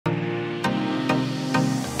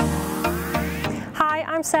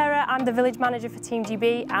I'm Sarah, I'm the village manager for Team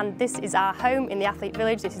GB, and this is our home in the Athlete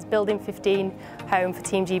Village. This is Building 15, home for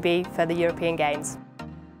Team GB for the European Games.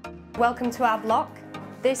 Welcome to our block.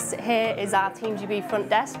 This here is our Team GB front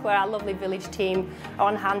desk, where our lovely village team are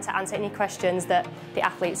on hand to answer any questions that the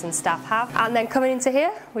athletes and staff have. And then coming into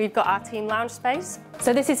here, we've got our team lounge space.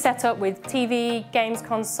 So this is set up with TV, games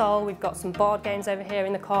console, we've got some board games over here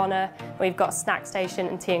in the corner, we've got a snack station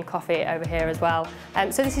and tea and coffee over here as well.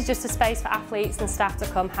 So this is just a space for athletes and staff to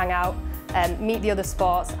come hang out, meet the other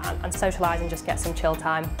sports and socialise and just get some chill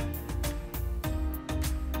time.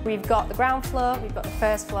 We've got the ground floor, we've got the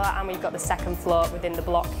first floor and we've got the second floor within the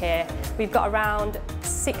block here. We've got around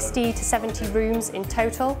 60 to 70 rooms in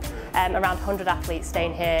total, around 100 athletes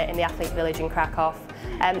staying here in the Athlete Village in Krakow.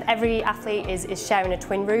 Every athlete is sharing a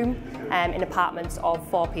twin room in apartments of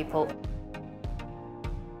 4 people.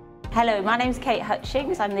 Hello, my name is Kate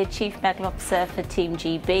Hutchings. I'm the Chief Medical Officer for Team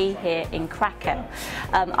GB here in Krakow.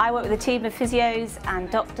 I work with a team of physios and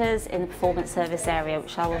doctors in the performance service area,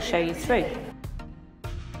 which I will show you through.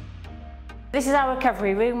 This is our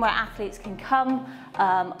recovery room where athletes can come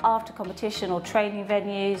after competition or training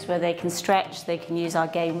venues where they can stretch, they can use our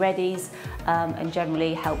game readies and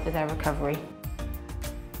generally help with their recovery.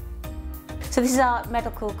 So this is our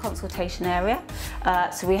medical consultation area.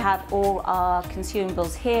 So we have all our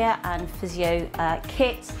consumables here and physio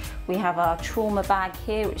kit. We have our trauma bag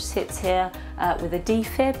here, which sits here with a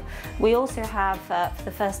defib. We also have, for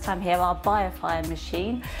the first time here, our biofire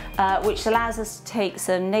machine, which allows us to take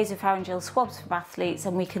some nasopharyngeal swabs from athletes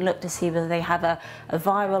and we can look to see whether they have a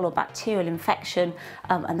viral or bacterial infection,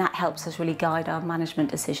 and that helps us really guide our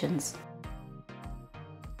management decisions.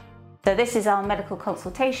 So this is our medical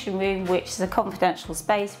consultation room, which is a confidential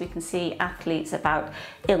space. We can see athletes about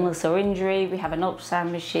illness or injury. We have an ultrasound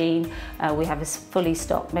machine. We have fully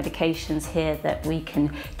stocked medications here that we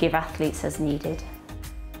can give athletes as needed.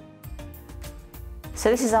 So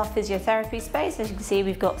this is our physiotherapy space. As you can see,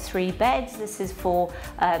 we've got 3 beds. This is for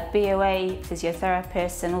BOA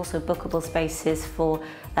physiotherapists and also bookable spaces for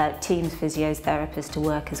Teams physiotherapists to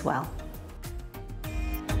work as well.